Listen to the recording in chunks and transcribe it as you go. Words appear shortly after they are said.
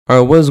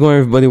Alright, what is going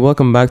on, everybody?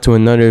 Welcome back to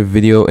another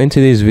video. In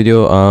today's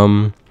video,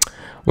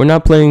 we're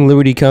not playing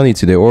Liberty County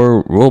today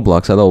or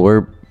Roblox at all.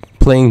 We're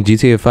playing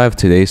GTA 5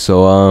 today.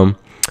 So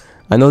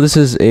I know this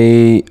is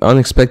a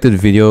unexpected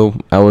video.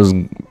 I was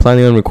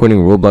planning on recording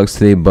Roblox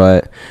today,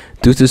 but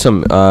due to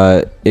some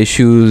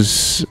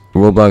issues,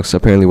 Roblox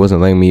apparently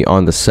wasn't letting me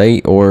on the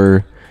site,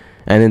 and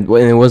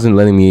it wasn't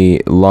letting me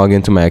log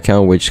into my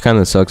account, which kind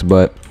of sucks.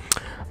 But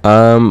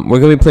we're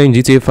gonna be playing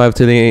GTA 5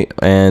 today,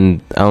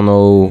 and I don't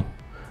know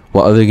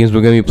what other games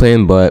we're gonna be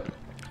playing, but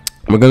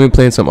we're gonna be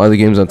playing some other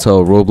games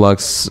until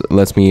Roblox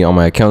lets me on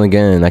my account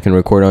again and I can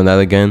record on that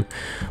again.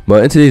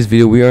 But in today's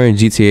video, we are in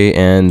GTA,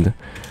 and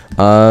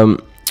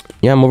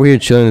yeah, I'm over here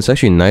chilling. It's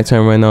actually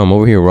nighttime right now. I'm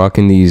over here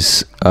rocking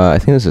these I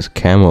think this is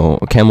camo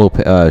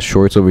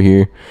shorts over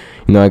here.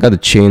 You know, I got the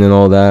chain and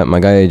all that.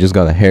 My guy just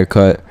got a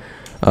haircut.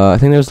 I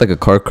think there's like a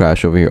car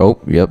crash over here. Oh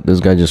yep,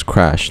 this guy just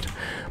crashed.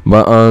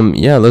 But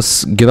yeah,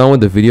 let's get on with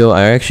the video.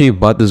 I actually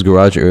bought this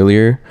garage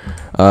earlier.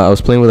 I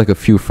was playing with like a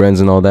few friends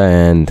and all that,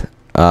 and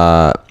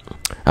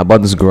I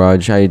bought this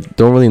garage. I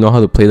don't really know how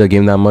to play the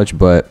game that much,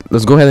 but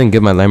let's go ahead and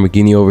get my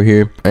Lamborghini over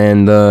here.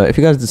 And if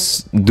you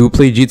guys do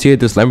play GTA,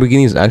 this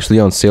Lamborghini is actually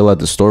on sale at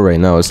the store right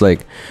now. It's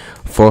like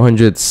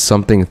 400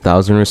 something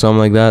thousand or something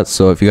like that.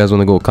 So if you guys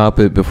want to go cop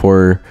it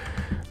before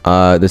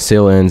the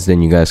sale ends,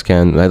 then you guys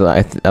can. I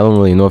don't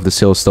really know if the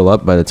sale is still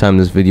up by the time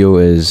this video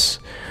is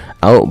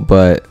out,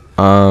 but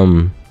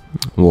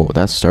whoa,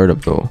 that's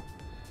startup though.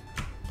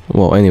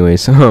 Well,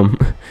 anyways, I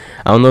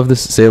don't know if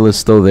this sale is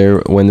still there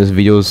when this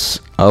video's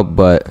up,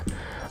 but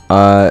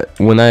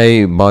when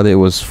I bought it, it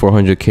was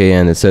 400k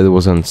and it said it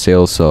was on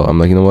sale, so I'm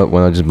like, you know what, why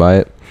not just buy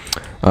it?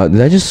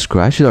 Did I just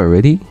scratch it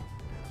already?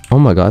 Oh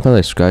my god, I thought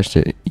I scratched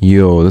it.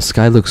 Yo, the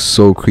sky looks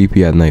so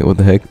creepy at night. What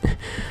the heck?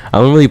 I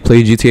don't really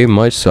play GTA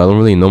much, so I don't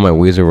really know my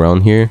ways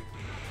around here.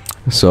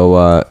 So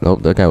oh,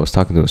 that guy was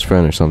talking to his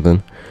friend or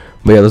something.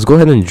 But yeah, let's go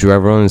ahead and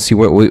drive around and see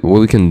what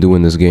we can do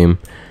in this game.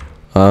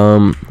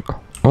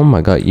 Oh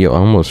my god, yo, I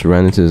almost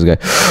ran into this guy.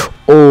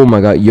 Oh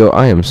my god, yo,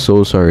 I am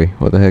so sorry.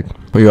 What the heck?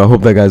 Oh, yo, I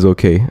hope that guy's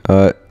okay.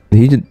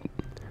 He did.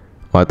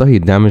 Oh, I thought he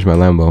damaged my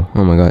Lambo.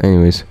 Oh my god.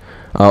 Anyways,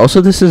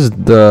 also this is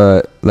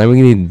the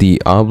Lamborghini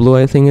Diablo,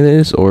 I think it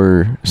is,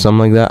 or something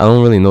like that. I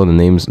don't really know the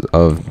names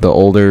of the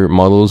older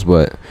models,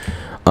 but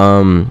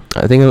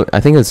I think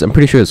I'm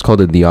pretty sure it's called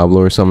the Diablo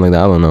or something like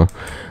that. I don't know.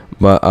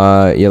 But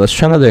yeah, let's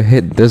try not to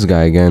hit this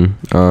guy again.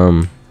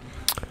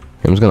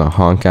 I'm just gonna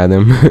honk at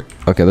him.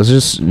 Okay, let's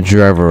just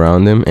drive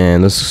around him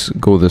and let's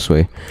go this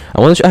way.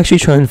 I want to actually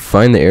try and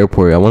find the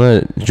airport. I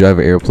want to drive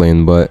an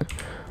airplane, but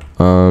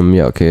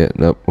yeah, okay,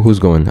 no, who's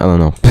going? I don't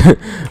know.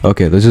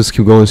 Okay, let's just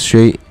keep going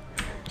straight,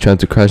 trying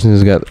to crash into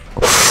this guy.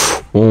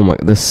 Oh my,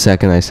 the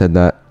second I said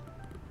that.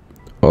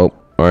 Oh,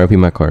 RIP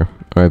my car.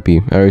 RIP.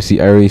 I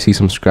already see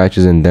some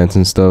scratches and dents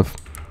and stuff.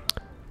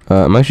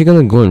 I'm actually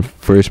gonna go in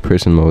first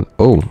person mode.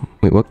 Oh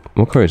wait,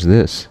 what car is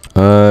this?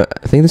 I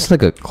think this is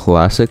like a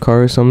classic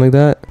car or something like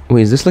that.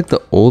 Wait, is this like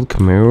the old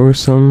Camaro or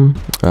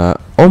something?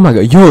 Oh my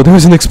god, yo, there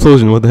was an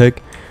explosion. What the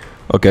heck?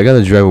 Okay, I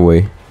gotta drive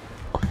away.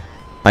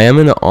 I am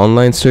in an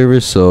online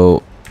server,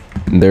 so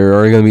there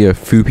are gonna be a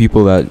few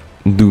people that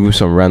do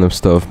some random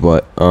stuff,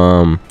 but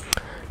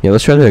yeah,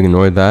 let's try to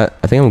ignore that.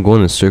 I think I'm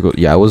going in a circle.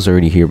 Yeah, I was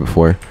already here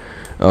before.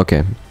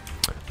 Okay,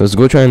 let's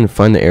go try and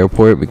find the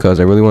airport because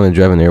I really want to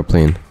drive an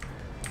airplane.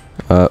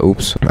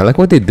 Oops. I like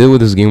what they did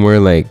with this game, where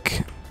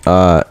like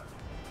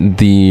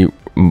the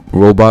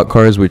robot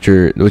cars, which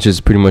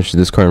is pretty much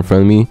this car in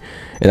front of me,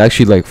 it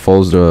actually like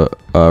follows the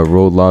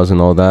road laws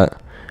and all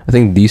that. I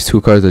think these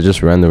two cars that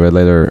just ran the red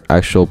light are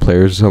actual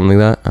players or something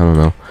like that. I don't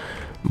know,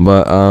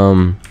 but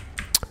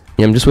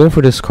yeah, I'm just waiting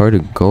for this car to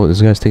go.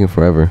 This guy's taking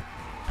forever.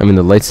 I mean,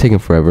 the light's taking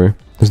forever.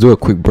 Let's do a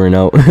quick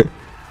burnout.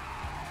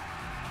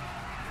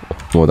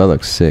 Whoa, that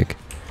looks sick.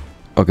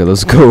 Okay,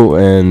 let's go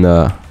and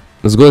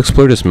let's go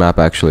explore this map.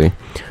 Actually,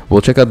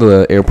 we'll check out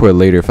the airport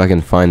later if I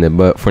can find it,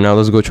 but for now,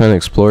 let's go try and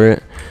explore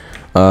it.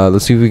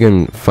 Let's see if we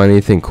can find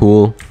anything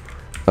cool.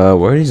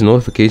 Where are these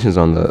notifications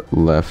on the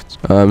left?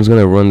 I'm just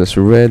gonna run this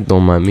red,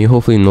 don't mind me.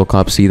 Hopefully no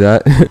cops see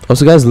that.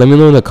 Also guys, let me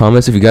know in the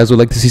comments if you guys would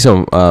like to see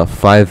some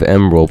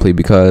 5M roleplay,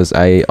 because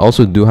I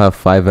also do have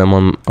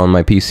 5M on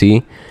my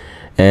PC,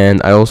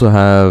 and I also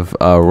have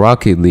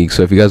Rocket League.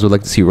 So if you guys would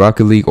like to see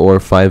Rocket League or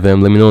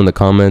 5M, let me know in the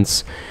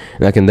comments,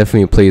 and I can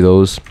definitely play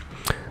those.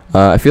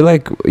 I feel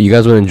like you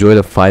guys would enjoy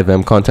the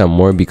 5M content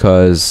more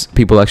because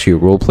people actually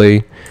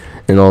roleplay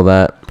and all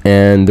that,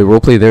 and the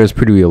roleplay there is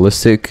pretty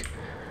realistic.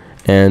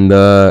 And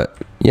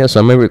yeah, so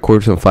I might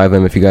record some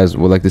 5M if you guys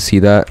would like to see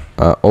that.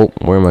 Oh,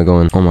 where am I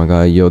going? Oh my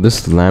god, yo,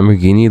 this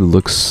Lamborghini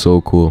looks so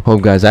cool. Oh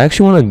guys, I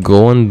actually want to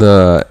go on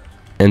the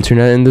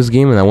internet in this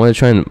game, and I want to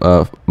try and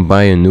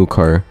buy a new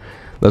car.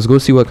 Let's go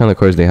see what kind of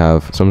cars they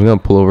have. So I'm just gonna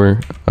pull over.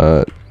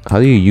 How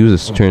do you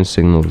use the turn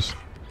signals?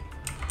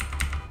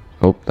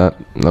 Oh,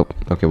 nope.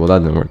 Okay, well that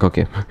didn't work.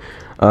 Okay,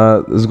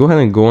 let's go ahead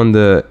and go on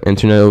the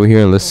internet over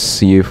here and let's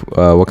see if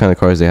what kind of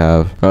cars they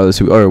have. All right, let's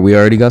see. All right, we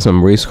already got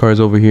some race cars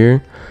over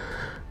here.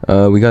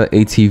 We got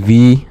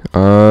ATV.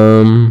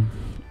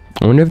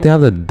 I wonder if they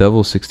have the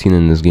Devil 16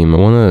 in this game. I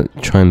want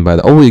to try and buy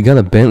that. Oh, you got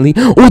a Bentley?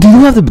 Oh, they do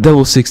have the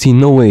Devil 16.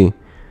 No way.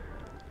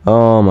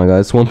 Oh my god,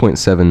 it's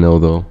 1.7 mil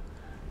though.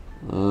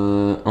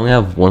 I only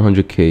have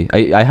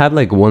 100k. I had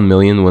like 1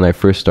 million when I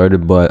first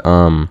started, but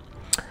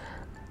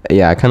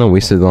yeah, I kind of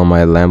wasted it on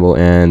my Lambo,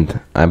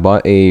 and I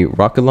bought a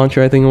rocket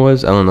launcher, I think it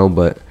was. I don't know,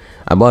 but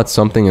I bought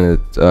something and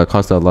it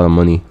cost a lot of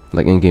money,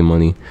 like in-game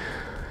money.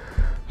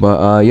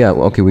 But yeah,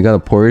 okay, we got a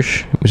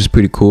Porsche, which is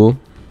pretty cool.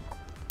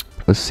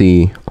 Let's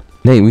see.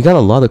 Hey, we got a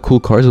lot of cool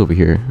cars over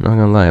here. Not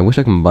gonna lie, I wish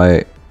I can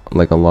buy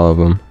like a lot of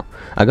them.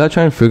 I gotta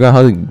try and figure out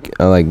how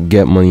to like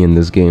get money in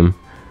this game.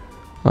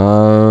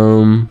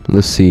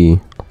 Let's see.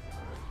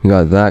 We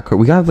got that car.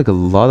 We got like a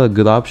lot of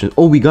good options.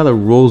 Oh, we got a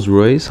Rolls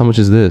Royce. How much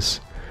is this?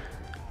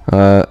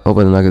 Hope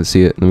I'm not gonna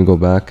see it. Let me go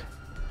back.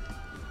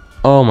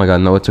 Oh my god,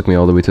 no, it took me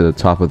all the way to the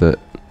top of the.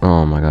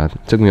 Oh my god,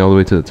 it took me all the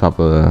way to the top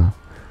of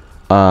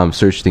the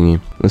search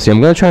thingy. Let's see. I'm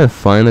gonna try to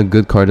find a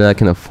good car that I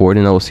can afford,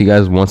 and I will see you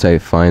guys once I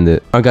find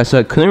it. Alright guys, so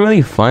I couldn't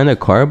really find a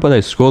car, but I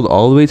scrolled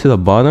all the way to the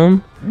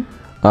bottom.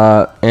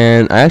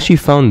 And I actually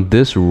found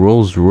this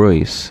Rolls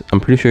Royce. I'm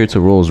pretty sure it's a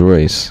Rolls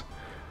Royce,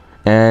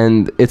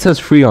 and it says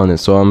free on it,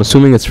 so I'm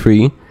assuming it's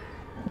free.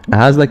 It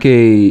has like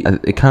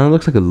it kind of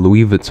looks like a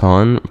Louis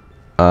Vuitton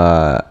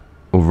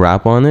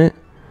wrap on it.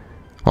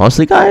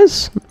 Honestly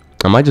guys,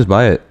 I might just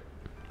buy it.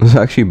 Let's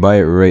actually buy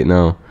it right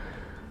now.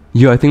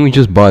 Yo, I think we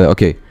just bought it.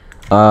 Okay,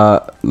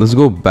 let's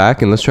go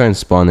back and let's try and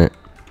spawn it.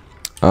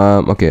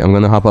 Okay, I'm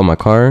gonna hop out my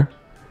car.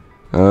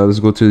 Let's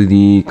go to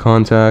the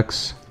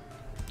contacts.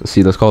 Let's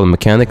see, let's call the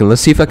mechanic, and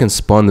let's see if I can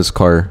spawn this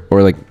car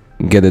or like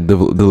get it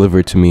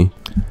delivered to me.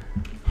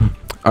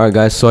 Alright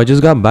guys, so I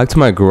just got back to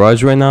my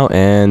garage right now,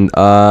 and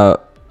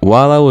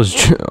while I was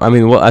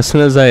as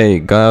soon as I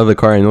got out of the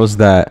car, I noticed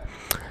that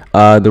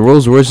the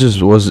Rolls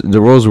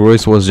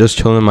Royce was just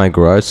chilling in my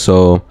garage.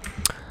 So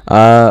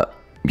yeah,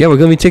 we're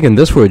gonna be taking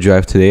this for a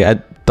drive today.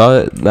 I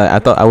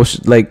thought I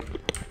was like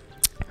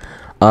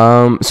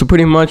so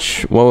pretty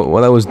much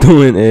what I was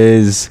doing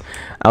is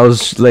I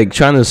was like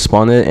trying to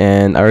spawn it,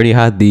 and I already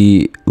had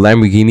the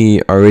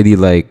Lamborghini already,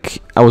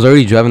 like I was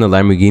already driving the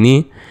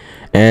Lamborghini,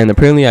 and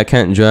apparently I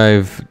can't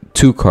drive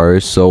two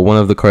cars, so one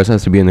of the cars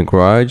has to be in the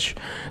garage.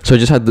 So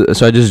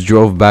I just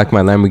drove back my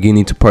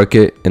Lamborghini to park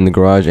it in the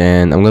garage,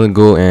 and I'm gonna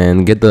go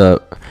and get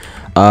the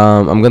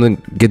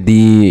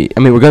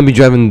we're gonna be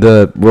driving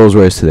the Rolls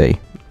Royce today.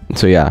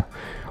 So yeah.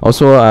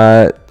 Also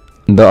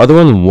the other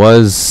one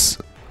was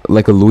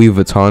like a Louis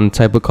Vuitton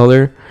type of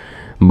color,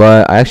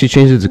 but I actually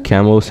changed it to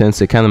camo since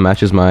it kind of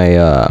matches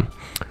my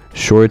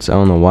shorts. I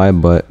don't know why,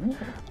 but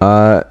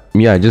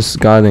yeah, I just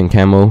got it in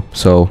camo.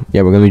 So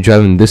yeah, we're gonna be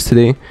driving this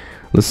today.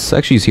 Let's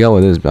actually see how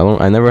it is.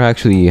 I never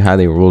actually had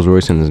a Rolls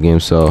Royce in this game,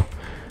 so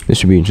this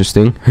should be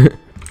interesting.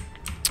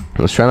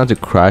 Let's try not to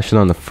crash it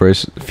on the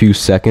first few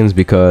seconds,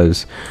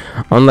 because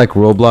unlike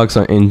Roblox,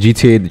 in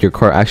GTA your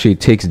car actually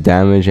takes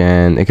damage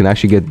and it can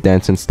actually get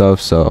dents and stuff.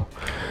 So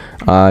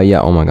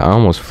yeah, oh my god, I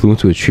almost flew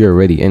into a tree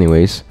already.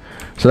 Anyways,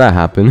 so that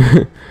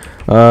happened.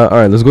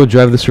 Alright, let's go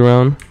drive this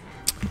around.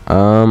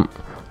 Oh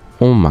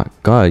my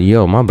god,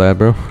 yo, my bad,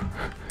 bro.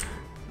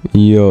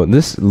 Yo,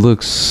 this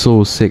looks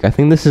so sick. I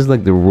think this is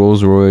like the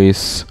Rolls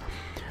Royce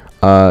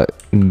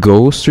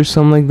Ghost or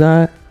something like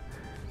that.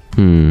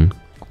 I'm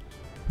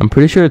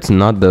pretty sure it's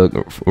not the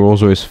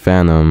Rolls Royce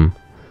Phantom.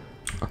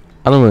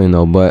 I don't really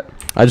know, but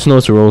I just know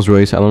it's a Rolls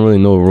Royce. I don't really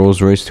know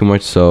Rolls Royce too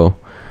much, so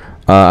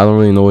I don't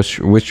really know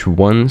which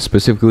one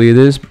specifically it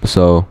is.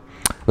 So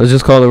let's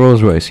just call it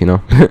Rolls Royce, you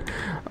know.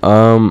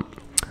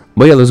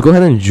 But yeah, let's go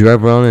ahead and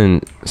drive around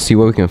and see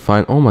what we can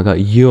find. Oh my god,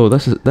 yo,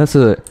 that's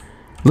a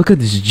look at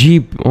this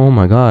Jeep. Oh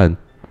my god.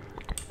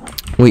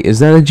 Wait, is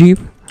that a Jeep?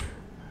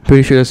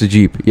 Pretty sure that's a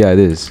Jeep. Yeah, it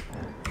is.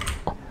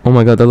 Oh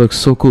my god, that looks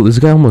so cool. This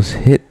guy almost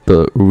hit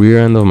the rear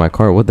end of my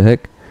car. What the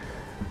heck?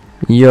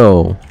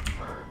 Yo.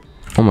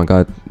 Oh my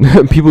god.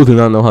 People do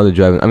not know how to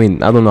drive. I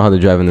mean, I don't know how to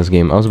drive in this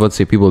game. I was about to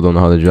say people don't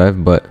know how to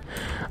drive, but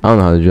I don't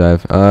know how to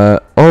drive.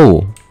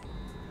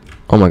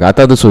 Oh my god, I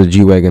thought this was a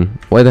G-Wagon.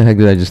 Why the heck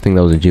did I just think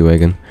that was a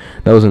G-Wagon?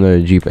 That was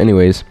another Jeep.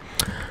 Anyways,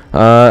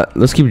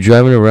 let's keep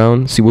driving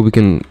around, see what we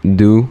can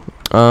do.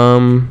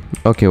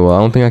 Okay, well, I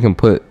don't think I can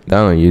put that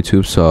on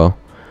YouTube, so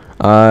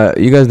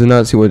you guys did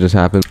not see what just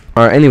happened.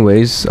 Alright,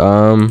 anyways,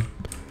 so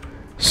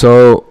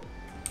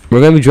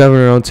we're gonna be driving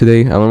around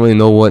today. I don't really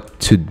know what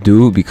to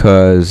do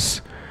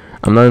because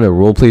I'm not in a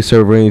roleplay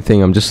server or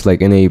anything. I'm just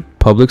like in a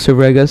public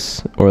server, I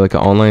guess, or like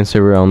an online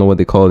server. I don't know what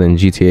they call it in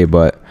GTA,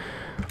 but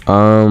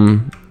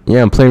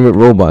yeah, I'm playing with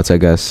robots, I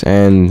guess,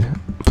 and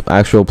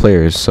actual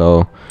players,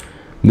 so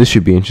this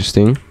should be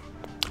interesting.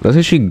 Let's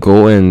actually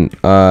go and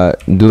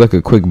do like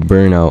a quick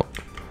burnout.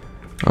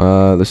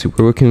 Let's see,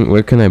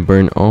 where can I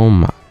burn? Oh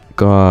my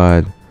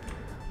god,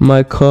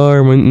 my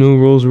car, my new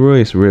Rolls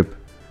Royce, rip.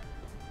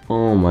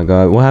 Oh my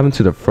god, what happened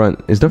to the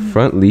front? Is the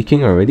front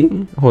leaking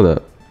already? Hold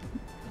up,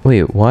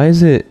 wait, why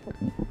is it?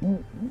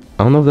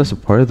 I don't know if that's a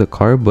part of the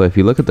car, but if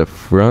you look at the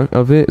front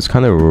of it, it's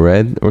kind of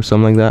red or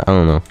something like that. I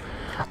don't know.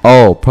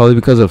 Oh, probably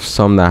because of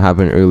some that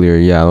happened earlier.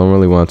 Yeah, I don't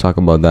really want to talk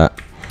about that.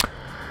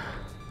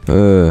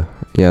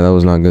 Yeah, that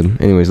was not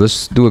good. Anyways,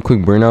 let's do a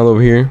quick burnout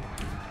over here.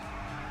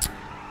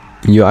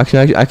 Yo,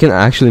 actually, I can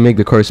actually make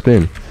the car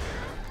spin.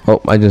 Oh,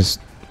 I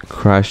just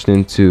crashed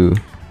into...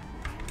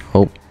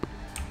 Oh.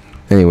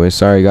 Anyways,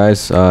 sorry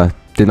guys.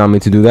 Did not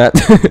mean to do that.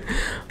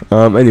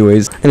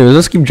 Anyways,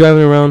 let's keep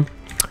driving around.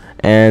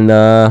 And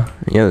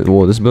yeah,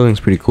 well, this building's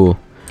pretty cool.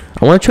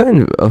 I want to try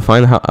and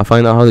find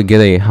out how to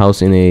get a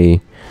house in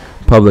a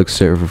public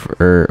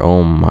server.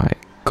 Oh my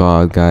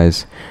god,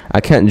 guys,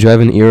 I can't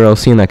drive in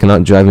ERLC and I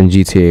cannot drive in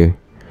GTA.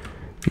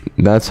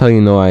 That's how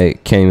you know I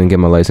can't even get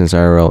my license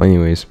IRL.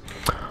 Anyways,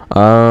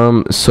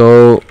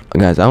 so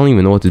guys, I don't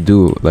even know what to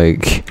do.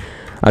 Like,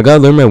 I gotta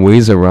learn my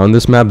ways around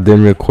this map,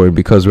 then record,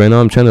 because right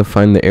now I'm trying to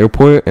find the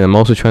airport, and I'm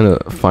also trying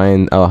to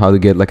find out how to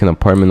get like an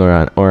apartment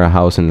or a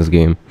house in this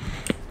game.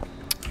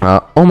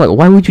 Oh my,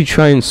 why would you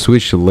try and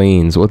switch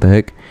lanes? What the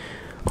heck,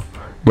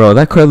 bro?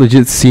 That car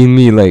legit seen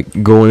me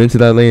like going into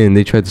that lane and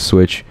they tried to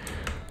switch.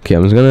 Okay,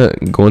 I'm just gonna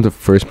go into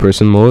first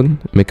person mode,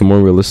 make it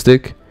more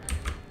realistic.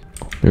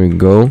 There we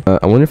go.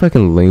 I wonder if I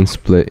can lane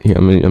split here.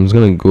 I'm just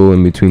gonna go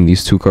in between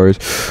these two cars.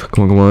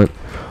 Come on.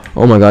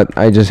 Oh my god,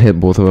 I just hit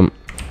both of them.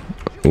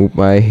 Oop,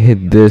 I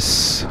hit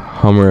this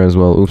Hummer as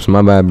well. Oops,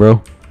 my bad,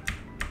 bro.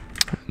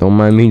 Don't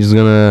mind me, just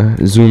gonna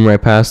zoom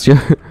right past you.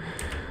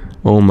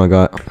 Oh my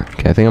god.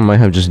 Okay, I think I might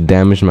have just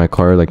damaged my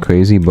car like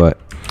crazy, but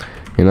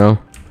you know,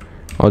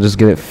 I'll just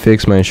get it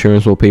fixed. My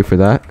insurance will pay for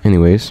that.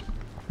 Anyways,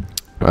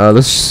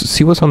 let's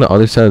see what's on the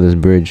other side of this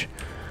bridge.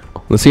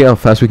 Let's see how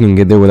fast we can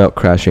get there without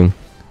crashing.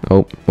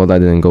 Oh, well, that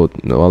didn't go.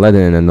 Well, that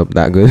didn't end up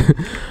that good.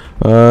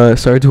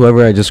 Sorry to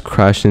whoever I just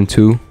crashed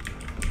into.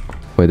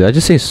 Wait, did I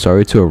just say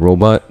sorry to a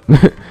robot?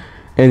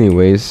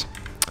 Anyways,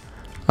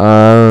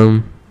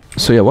 so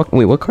yeah,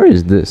 what car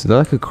is this? Is that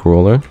like a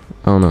Corolla?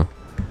 I don't know.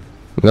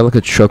 We got like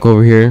a truck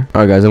over here.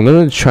 Alright guys, I'm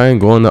gonna try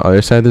and go on the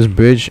other side of this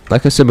bridge.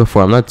 Like I said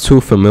before, I'm not too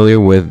familiar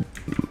with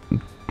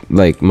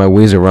like my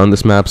ways around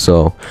this map,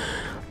 so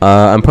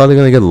I'm probably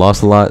gonna get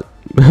lost a lot.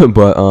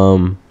 But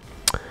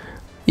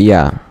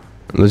yeah,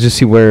 let's just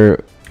see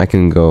where I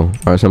can go.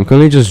 Alright, so I'm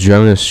currently just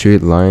driving a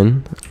straight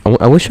line.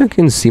 I wish I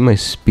can see my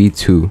speed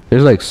too.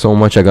 There's like so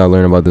much I gotta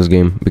learn about this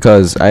game,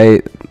 because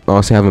I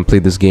honestly haven't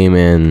played this game,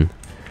 and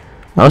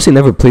I honestly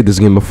never played this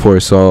game before,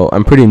 so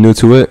I'm pretty new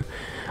to it.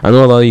 I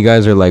know a lot of you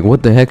guys are like,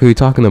 what the heck are you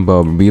talking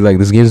about? Be like,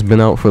 this game's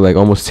been out for like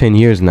almost 10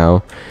 years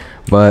now.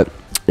 But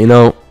you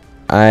know,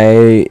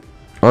 I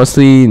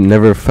honestly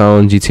never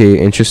found GTA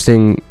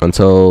interesting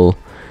until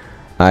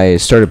I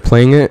started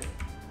playing it.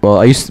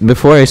 Well,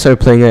 before I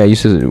started playing it, I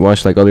used to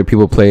watch like other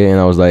people play it, and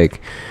I was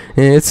like,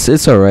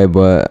 it's alright,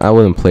 but I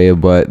wouldn't play it.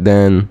 But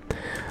then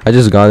I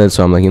just got it,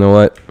 so I'm like, you know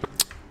what,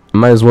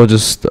 might as well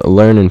just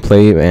learn and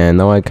play. And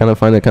now I kind of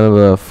find it kind of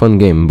a fun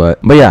game. But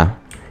yeah,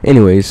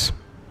 anyways,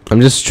 I'm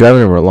just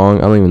driving it along.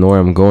 I don't even know where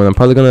I'm going. I'm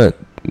probably gonna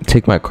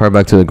take my car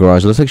back to the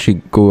garage. Let's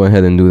actually go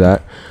ahead and do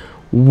that.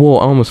 Whoa,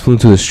 I almost flew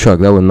into this truck.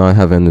 That would not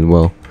have ended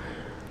well.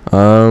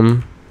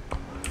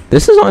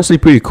 This is honestly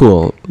pretty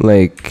cool.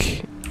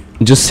 Like,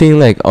 just seeing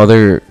like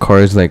other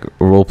cars like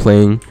role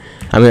playing.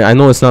 I mean, I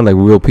know it's not like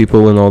real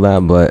people and all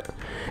that, but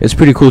it's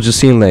pretty cool just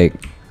seeing like,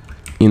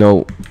 you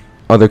know,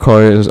 other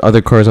cars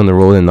on the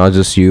road and not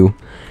just you.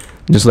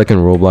 Just like in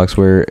Roblox,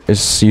 where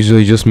it's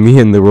usually just me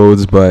in the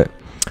roads. But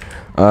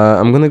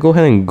I'm gonna go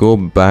ahead and go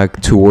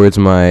back towards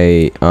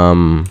my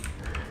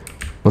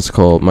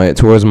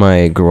towards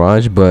my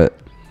garage. But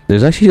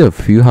there's actually a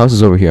few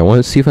houses over here. I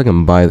want to see if I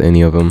can buy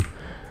any of them.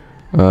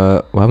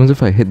 What happens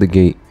if I hit the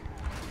gate?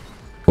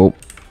 Oh,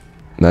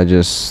 that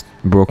just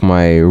broke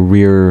my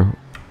rear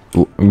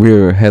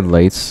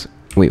headlights.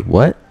 Wait,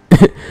 what?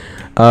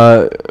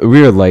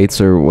 Rear lights,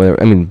 or whatever.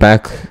 I mean,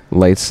 back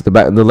lights. The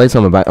lights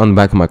on the back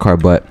of my car.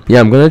 But yeah,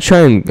 I'm gonna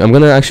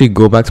actually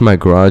go back to my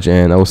garage,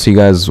 and I will see you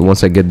guys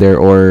once I get there,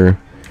 or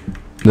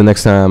the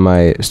next time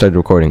I start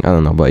recording. I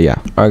don't know, but yeah.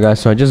 Alright guys,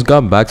 so I just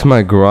got back to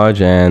my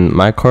garage, and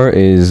my car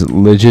is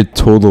legit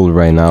totaled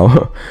right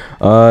now.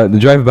 The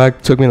drive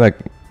back took me like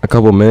a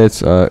couple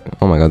minutes. Oh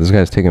my god, this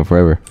guy's taking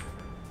forever.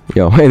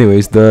 Yo,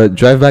 anyways, the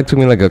drive back took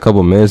me like a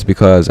couple minutes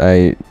because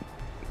I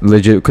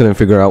legit couldn't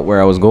figure out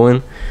where I was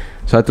going,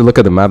 so I had to look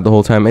at the map the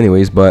whole time.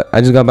 Anyways, but I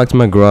just got back to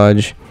my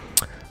garage.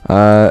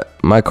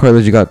 My car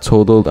legit got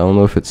totaled. I don't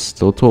know if it's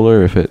still totaled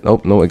or if it...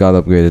 Oh no, it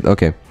got upgraded.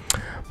 Okay,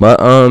 but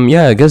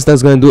yeah, I guess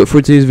that's gonna do it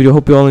for today's video.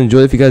 Hope you all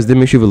enjoyed. If you guys did,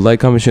 make sure you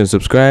like, comment, share, and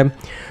subscribe.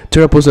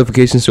 Turn on post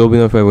notifications so you'll be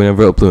notified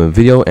whenever I upload a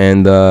video.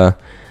 And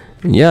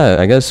yeah,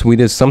 I guess we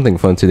did something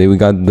fun today. We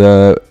got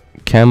the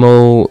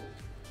camo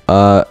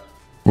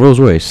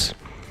Rolls Royce.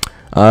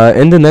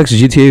 In the next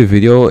GTA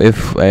video,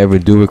 if I ever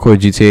do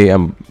record GTA,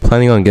 I'm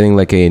planning on getting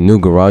like a new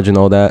garage and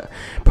all that.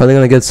 Probably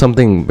gonna get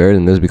something better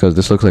than this because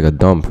this looks like a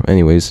dump.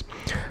 Anyways,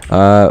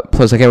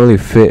 plus I can't really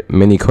fit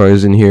many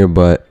cars in here.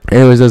 But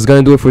anyways, that's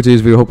gonna do it for today's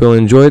video. Hope you all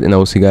enjoyed, and I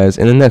will see you guys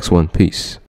in the next one. Peace.